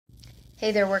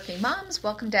Hey there, working moms.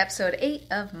 Welcome to episode 8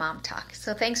 of Mom Talk.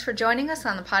 So thanks for joining us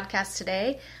on the podcast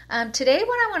today. Today,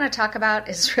 what I want to talk about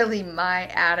is really my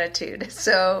attitude.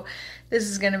 So this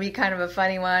is going to be kind of a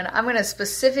funny one. I'm going to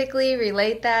specifically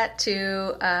relate that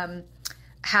to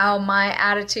how my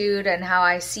attitude and how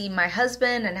I see my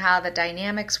husband and how the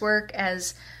dynamics work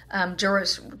as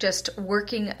just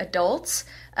working adults.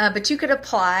 But you could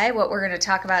apply what we're going to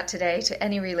talk about today to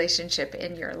any relationship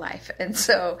in your life. And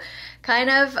so kind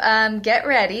of get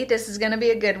ready. This is going to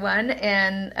be a good one.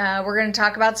 And we're going to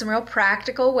talk about some real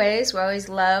practical ways. We always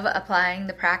love applying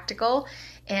the practical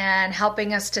and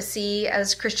helping us to see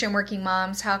as Christian working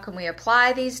moms, how can we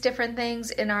apply these different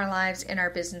things in our lives, in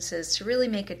our businesses to really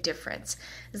make a difference?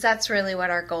 Because that's really what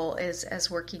our goal is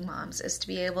as working moms, is to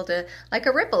be able to, like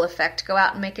a ripple effect, go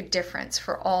out and make a difference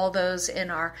for all those in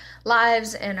our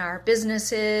lives, in our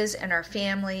businesses, and our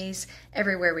families,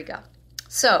 everywhere we go.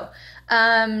 So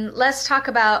let's talk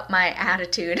about my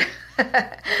attitude.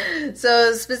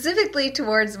 So specifically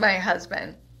towards my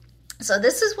husband. So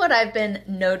this is what I've been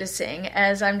noticing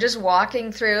as I'm just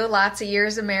walking through lots of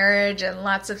years of marriage and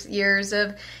lots of years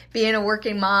of being a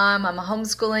working mom. I'm a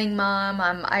homeschooling mom.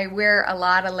 I wear a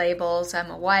lot of labels. I'm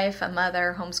a wife, a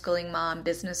mother, homeschooling mom,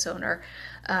 business owner,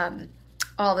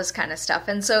 all this kind of stuff.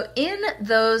 And so in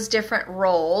those different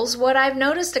roles, what I've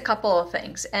noticed a couple of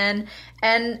things, and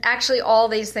actually all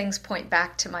these things point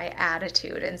back to my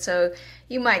attitude. And so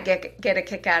you might get a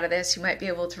kick out of this. You might be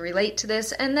able to relate to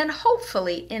this. And then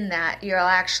hopefully in that you'll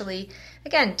actually,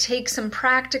 again, take some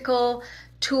practical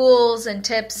tools and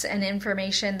tips and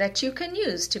information that you can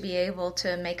use to be able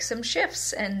to make some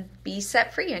shifts and be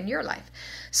set free in your life.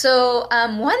 So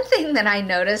one thing that I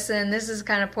notice, and this is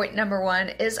kind of point number one,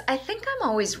 is I think I'm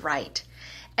always right.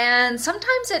 And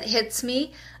sometimes it hits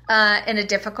me in a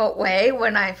difficult way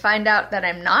when I find out that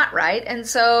I'm not right. And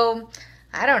so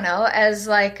I don't know, as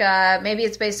like maybe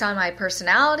it's based on my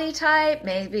personality type,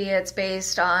 maybe it's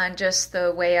based on just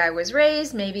the way I was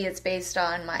raised, maybe it's based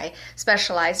on my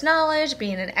specialized knowledge,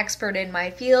 being an expert in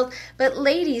my field. But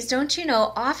ladies, don't you know,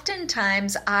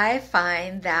 oftentimes I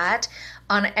find that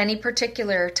on any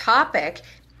particular topic,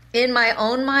 in my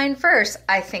own mind first,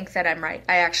 I think that I'm right.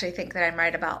 I actually think that I'm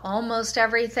right about almost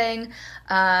everything.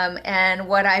 And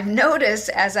what I've noticed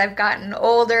as I've gotten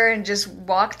older and just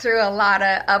walked through a lot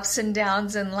of ups and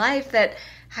downs in life, that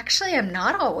actually I'm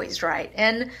not always right.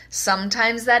 And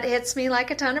sometimes that hits me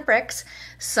like a ton of bricks.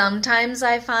 Sometimes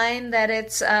I find that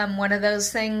it's one of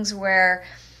those things where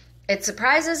it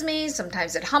surprises me,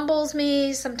 sometimes it humbles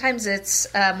me, sometimes it's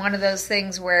one of those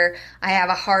things where I have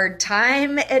a hard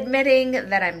time admitting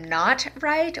that I'm not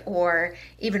right, or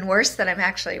even worse, that I'm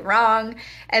actually wrong.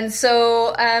 And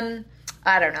so,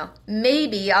 I don't know,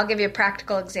 maybe I'll give you a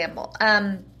practical example.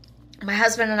 My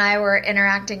husband and I were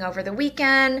interacting over the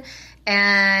weekend,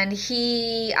 and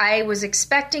I was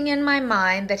expecting in my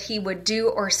mind that he would do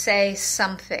or say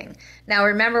something. Now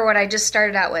remember what I just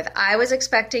started out with. I was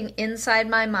expecting inside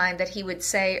my mind that he would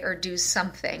say or do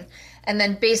something. And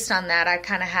then based on that, I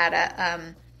kind of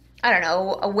had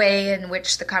a way in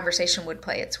which the conversation would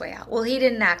play its way out. Well, he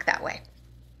didn't act that way.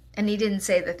 And he didn't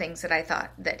say the things that I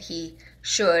thought that he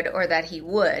should or that he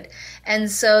would. And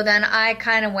so then I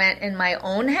kind of went in my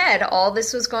own head. All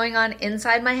this was going on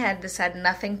inside my head. This had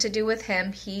nothing to do with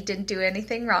him. He didn't do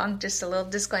anything wrong. Just a little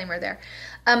disclaimer there.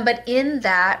 But in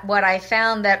that, what I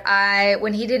found that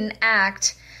when he didn't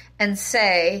act and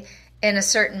say in a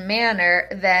certain manner,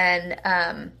 then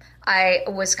I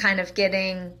was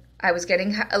getting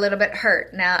a little bit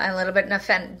hurt now, a little bit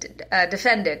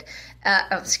offended.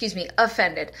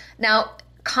 Now,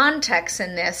 context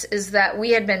in this is that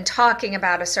we had been talking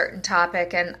about a certain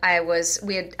topic, and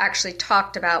we had actually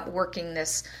talked about working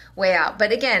this way out.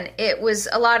 But again,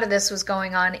 a lot of this was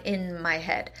going on in my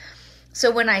head. So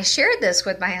when I shared this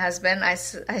with my husband, I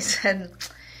said,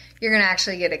 "You're going to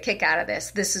actually get a kick out of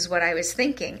this. This is what I was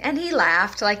thinking." And he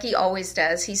laughed like he always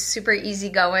does. He's super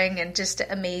easygoing and just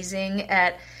amazing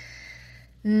at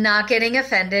not getting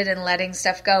offended and letting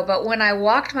stuff go. But when I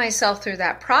walked myself through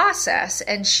that process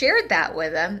and shared that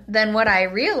with him, then what I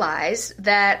realized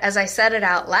that as I said it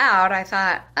out loud, I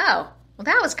thought, oh, well,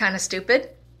 that was kind of stupid.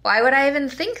 Why would I even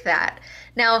think that?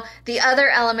 Now, the other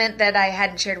element that I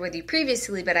hadn't shared with you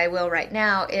previously, but I will right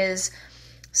now, is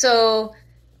so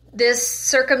this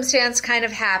circumstance kind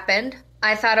of happened.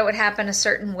 I thought it would happen a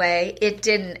certain way. It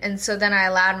didn't. And so then I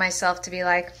allowed myself to be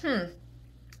like,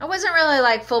 I wasn't really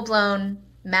like full-blown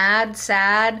mad,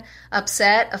 sad,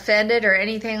 upset, offended, or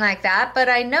anything like that. But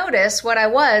I noticed what I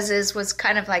was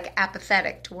kind of like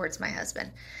apathetic towards my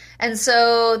husband. And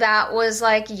so that was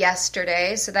like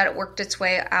yesterday, so that it worked its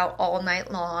way out all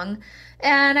night long.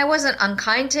 And I wasn't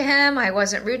unkind to him. I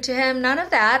wasn't rude to him. None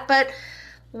of that. But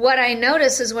what I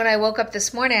noticed is when I woke up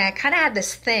this morning, I kind of had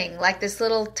this thing, like this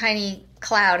little tiny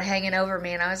cloud hanging over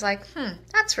me. And I was like,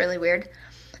 that's really weird.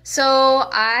 So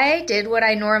I did what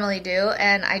I normally do,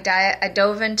 and I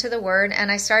dove into the Word,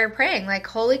 and I started praying, like,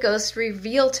 Holy Ghost,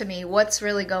 reveal to me what's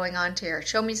really going on here.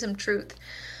 Show me some truth.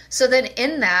 So then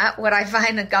in that, what I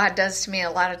find that God does to me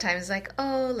a lot of times is like,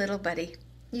 oh, little buddy,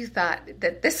 you thought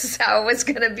that this is how it was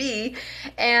going to be.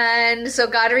 And so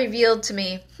God revealed to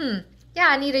me,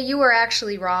 yeah, Anita, you were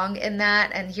actually wrong in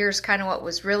that, and here's kind of what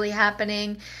was really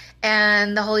happening.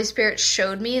 And the Holy Spirit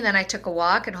showed me, and then I took a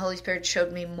walk, and Holy Spirit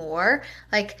showed me more.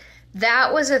 Like,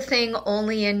 that was a thing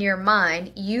only in your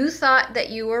mind. You thought that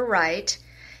you were right,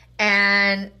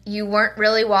 and you weren't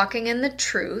really walking in the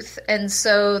truth. And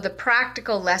so the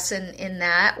practical lesson in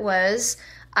that was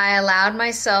I allowed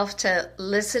myself to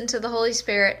listen to the Holy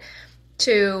Spirit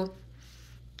to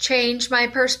change my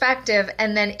perspective.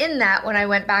 And then in that, when I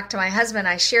went back to my husband,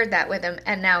 I shared that with him,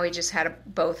 and now we just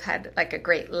both had like a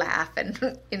great laugh and,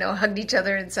 hugged each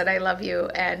other and said, I love you.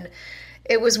 And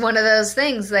it was one of those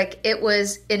things, like it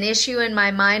was an issue in my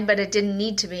mind, but it didn't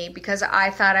need to be because I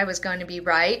thought I was going to be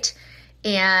right.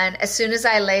 And as soon as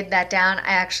I laid that down,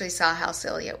 I actually saw how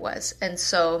silly it was. And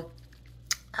so,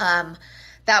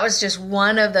 that was just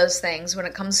one of those things when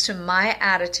it comes to my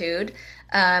attitude.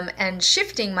 And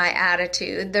shifting my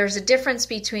attitude, there's a difference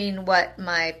between what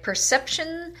my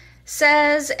perception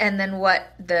says and then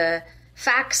what the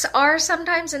facts are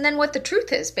sometimes, and then what the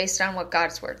truth is based on what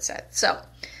God's Word said. So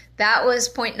that was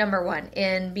point number one,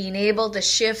 in being able to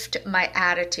shift my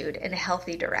attitude in a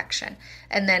healthy direction.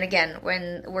 And then again,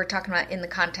 when we're talking about in the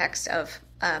context of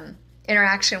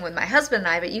interaction with my husband and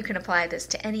I, but you can apply this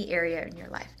to any area in your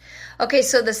life. Okay,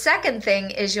 so the second thing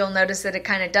is, you'll notice that it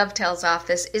kind of dovetails off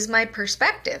this, is my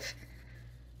perspective.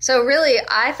 So really,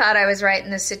 I thought I was right in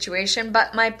this situation,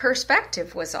 but my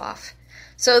perspective was off.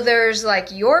 So there's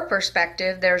like your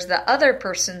perspective, there's the other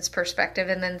person's perspective,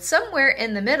 and then somewhere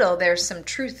in the middle, there's some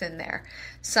truth in there.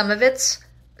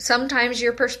 Sometimes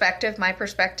your perspective, my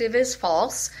perspective is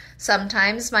false.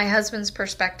 Sometimes my husband's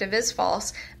perspective is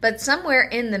false. But somewhere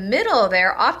in the middle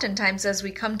there, oftentimes as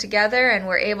we come together and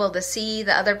we're able to see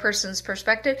the other person's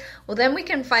perspective, well, then we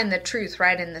can find the truth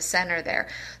right in the center there.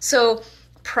 So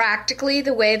practically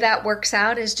the way that works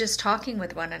out is just talking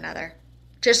with one another.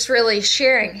 Just really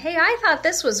sharing, hey, I thought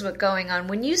this was what's going on.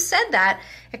 When you said that,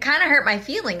 it kind of hurt my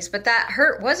feelings, but that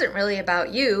hurt wasn't really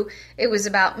about you. It was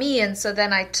about me. And so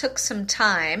then I took some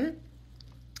time.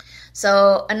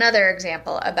 So another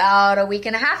example, about a week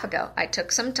and a half ago, I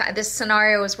took some time. This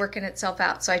scenario was working itself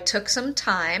out. So I took some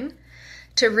time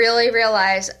to really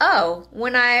realize,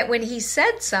 when he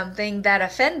said something that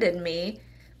offended me,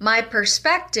 my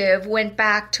perspective went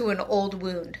back to an old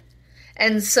wound.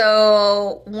 And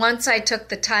so once I took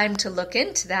the time to look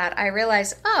into that, I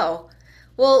realized,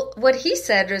 what he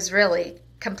said was really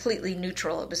completely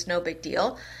neutral. It was no big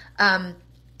deal.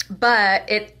 But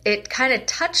it kind of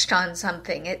touched on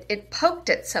something. It poked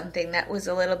at something that was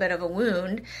a little bit of a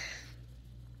wound.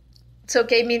 So it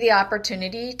gave me the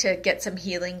opportunity to get some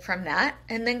healing from that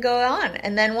and then go on.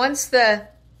 And then once the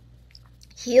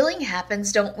healing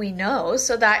happens, don't we know?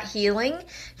 So that healing,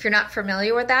 if you're not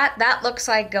familiar with that, that looks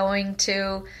like going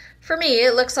to, for me,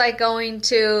 it looks like going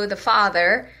to the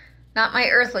Father, not my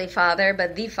earthly father,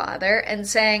 but the Father, and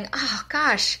saying, oh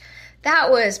gosh,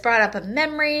 that was brought up a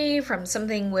memory from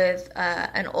something with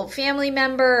an old family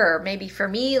member, or maybe for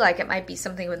me, like it might be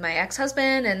something with my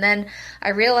ex-husband. And then I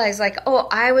realized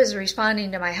I was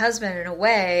responding to my husband in a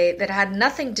way that had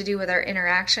nothing to do with our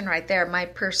interaction right there. My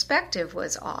perspective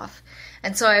was off.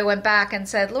 And so I went back and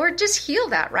said, Lord, just heal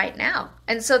that right now.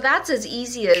 And so that's as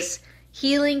easy as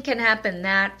healing can happen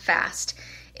that fast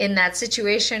in that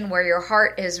situation where your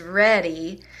heart is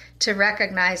ready to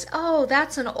recognize,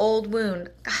 that's an old wound.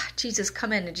 God, Jesus,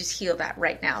 come in and just heal that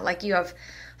right now. Like you have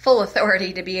full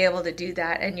authority to be able to do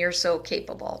that, and you're so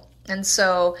capable. And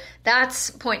so that's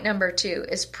point number 2,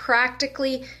 is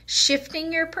practically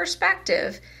shifting your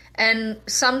perspective. And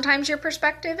sometimes your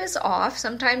perspective is off.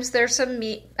 Sometimes there's some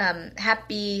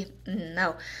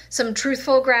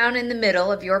truthful ground in the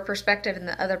middle of your perspective and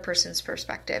the other person's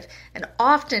perspective. And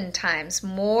oftentimes,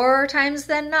 more times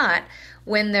than not,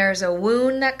 when there's a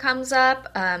wound that comes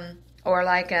up, or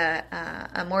like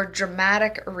a more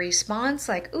dramatic response,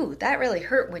 like, ooh, that really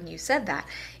hurt when you said that.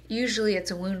 Usually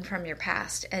it's a wound from your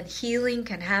past, and healing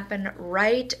can happen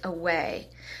right away.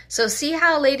 So see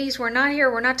how, ladies, we're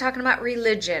not talking about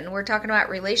religion. We're talking about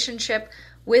relationship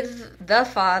with the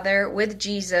Father, with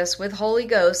Jesus, with Holy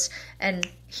Ghost, and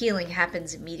healing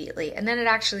happens immediately. And then it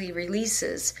actually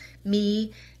releases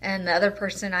me and the other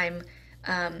person I'm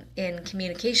in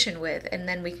communication with, and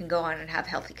then we can go on and have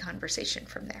healthy conversation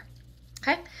from there.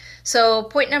 Okay, so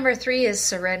point number 3 is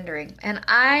surrendering. And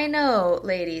I know,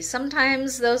 ladies,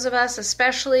 sometimes those of us,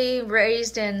 especially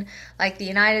raised in like the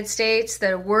United States,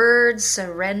 the word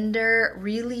surrender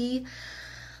really,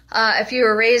 if you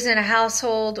were raised in a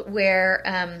household where,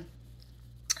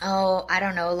 I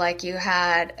don't know, like you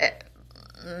had,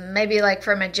 maybe like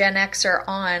from a Gen Xer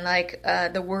on, like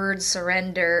the word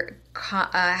surrender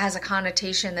has a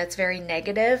connotation that's very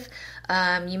negative.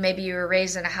 Maybe you were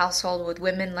raised in a household with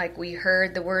women, like we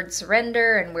heard the word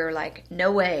surrender and we're like,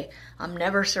 no way, I'm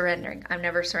never surrendering. I'm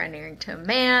never surrendering to a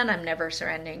man. I'm never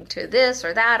surrendering to this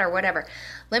or that or whatever.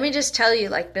 Let me just tell you,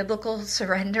 like, biblical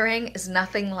surrendering is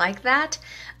nothing like that.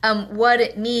 What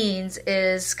it means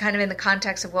is kind of in the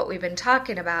context of what we've been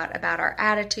talking about our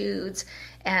attitudes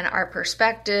and our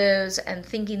perspectives and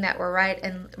thinking that we're right.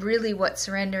 And really what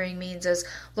surrendering means is,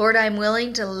 Lord, I'm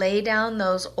willing to lay down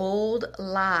those old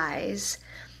lies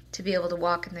to be able to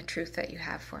walk in the truth that you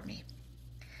have for me.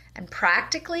 And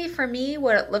practically for me,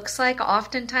 what it looks like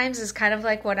oftentimes is kind of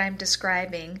like what I'm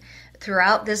describing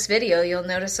throughout this video. You'll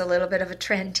notice a little bit of a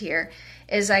trend here,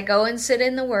 is I go and sit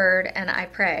in the Word and I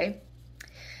pray.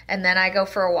 And then I go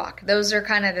for a walk. Those are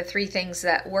kind of the 3 things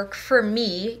that work for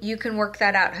me. You can work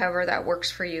that out however that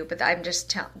works for you, but I'm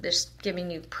just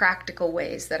giving you practical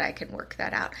ways that I can work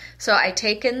that out. So I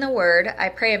take in the Word, I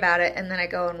pray about it, and then I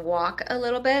go and walk a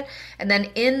little bit. And then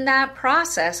in that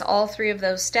process, all 3 of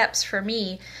those steps for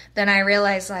me, then I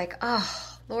realize like,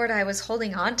 oh, Lord, I was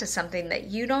holding on to something that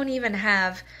you don't even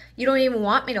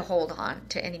want me to hold on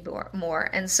to anymore.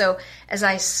 And so as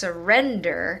I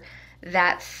surrender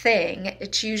that thing,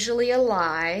 it's usually a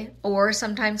lie or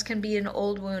sometimes can be an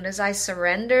old wound. As I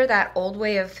surrender that old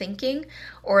way of thinking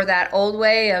or that old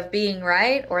way of being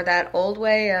right or that old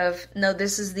way of, no,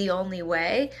 this is the only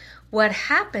way, what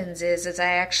happens is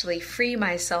I actually free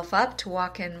myself up to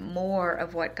walk in more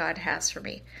of what God has for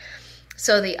me.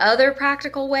 So the other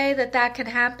practical way that can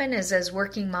happen is, as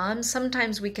working moms,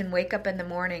 sometimes we can wake up in the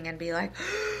morning and be like,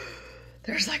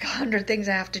 there's like 100 things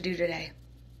I have to do today.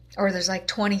 Or there's like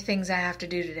 20 things I have to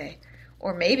do today.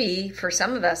 Or maybe for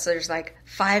some of us, there's like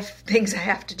 5 things I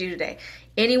have to do today.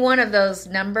 Any one of those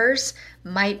numbers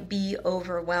might be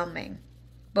overwhelming.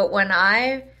 But when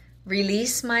I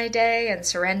release my day and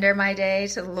surrender my day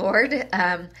to the Lord,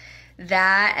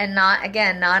 that, and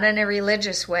not in a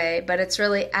religious way, but it's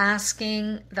really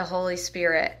asking the Holy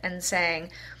Spirit and saying,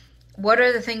 what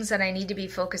are the things that I need to be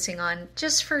focusing on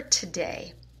just for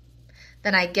today?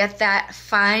 Then I get that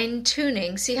fine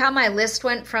tuning. See how my list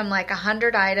went from like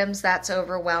 100 items, that's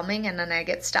overwhelming, and then I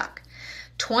get stuck.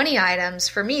 20 items,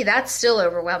 for me, that's still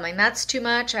overwhelming. That's too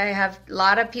much. I have a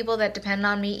lot of people that depend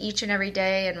on me each and every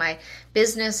day in my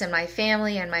business and my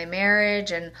family and my marriage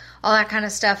and all that kind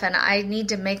of stuff. And I need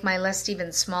to make my list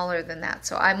even smaller than that.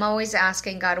 So I'm always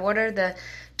asking God, what are the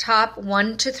top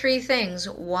 1 to 3 things,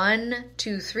 1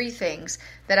 to 3 things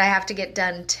that I have to get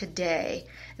done today?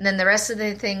 And then the rest of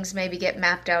the things maybe get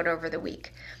mapped out over the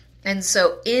week. And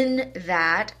so in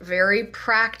that very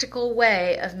practical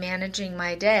way of managing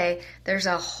my day, there's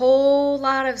a whole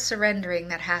lot of surrendering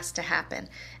that has to happen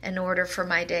in order for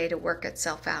my day to work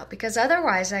itself out. Because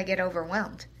otherwise I get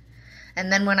overwhelmed.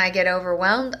 And then when I get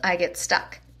overwhelmed, I get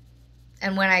stuck.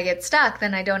 And when I get stuck,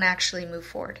 then I don't actually move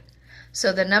forward.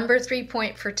 So the number 3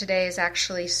 point for today is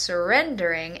actually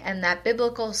surrendering, and that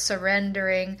biblical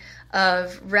surrendering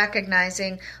of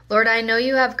recognizing, Lord, I know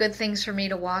you have good things for me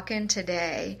to walk in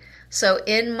today. So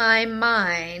in my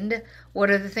mind,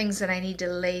 what are the things that I need to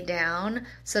lay down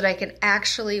so that I can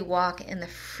actually walk in the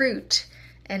fruit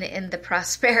and in the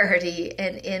prosperity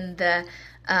and in the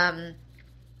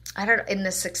in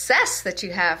the success that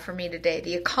you have for me today,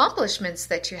 the accomplishments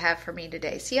that you have for me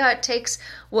today. See how it takes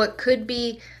what could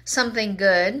be something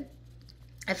good,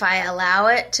 if I allow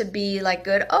it to be like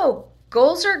good, oh,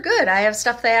 goals are good. I have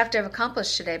stuff that I have to have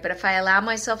accomplished today. But if I allow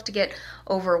myself to get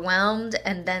overwhelmed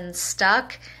and then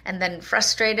stuck and then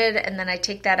frustrated and then I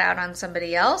take that out on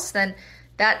somebody else, then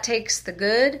that takes the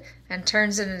good and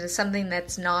turns it into something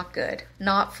that's not good,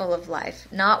 not full of life,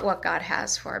 not what God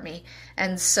has for me.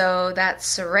 And so that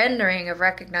surrendering of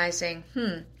recognizing,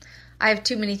 I have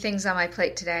too many things on my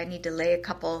plate today. I need to lay a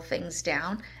couple of things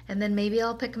down, and then maybe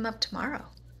I'll pick them up tomorrow.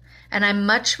 And I'm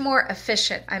much more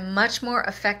efficient. I'm much more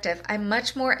effective. I'm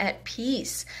much more at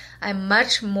peace. I'm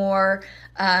much more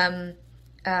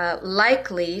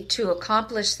likely to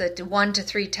accomplish the 1 to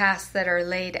 3 tasks that are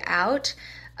laid out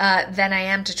than I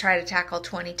am to try to tackle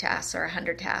 20 tasks or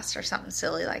 100 tasks or something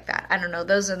silly like that. I don't know.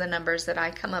 Those are the numbers that I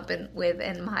come up with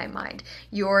in my mind.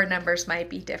 Your numbers might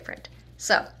be different.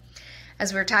 So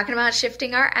as we're talking about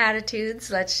shifting our attitudes,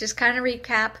 let's just kind of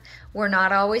recap. We're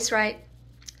not always right.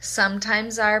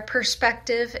 Sometimes our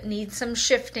perspective needs some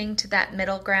shifting to that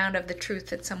middle ground of the truth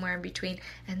that's somewhere in between.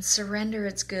 And surrender,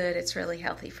 it's good. It's really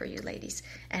healthy for you ladies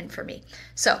and for me.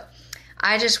 So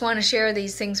I just want to share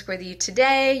these things with you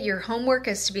today. Your homework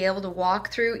is to be able to walk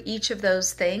through each of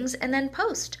those things and then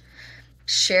post.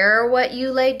 Share what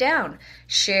you laid down.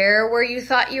 Share where you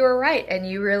thought you were right and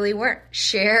you really weren't.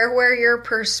 Share where your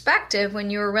perspective, when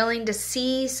you were willing to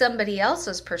see somebody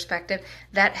else's perspective,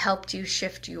 that helped you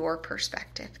shift your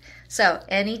perspective. So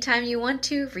anytime you want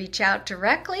to, reach out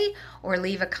directly or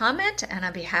leave a comment, and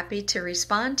I'll be happy to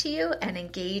respond to you and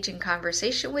engage in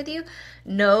conversation with you.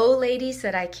 Know, ladies,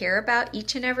 that I care about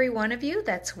each and every one of you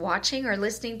that's watching or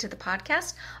listening to the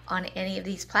podcast on any of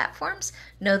these platforms.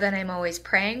 Know that I'm always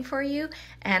praying for you,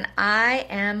 and I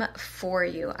am for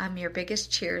you. I'm your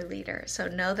biggest cheerleader. So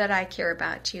know that I care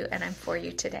about you, and I'm for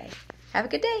you today. Have a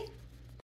good day.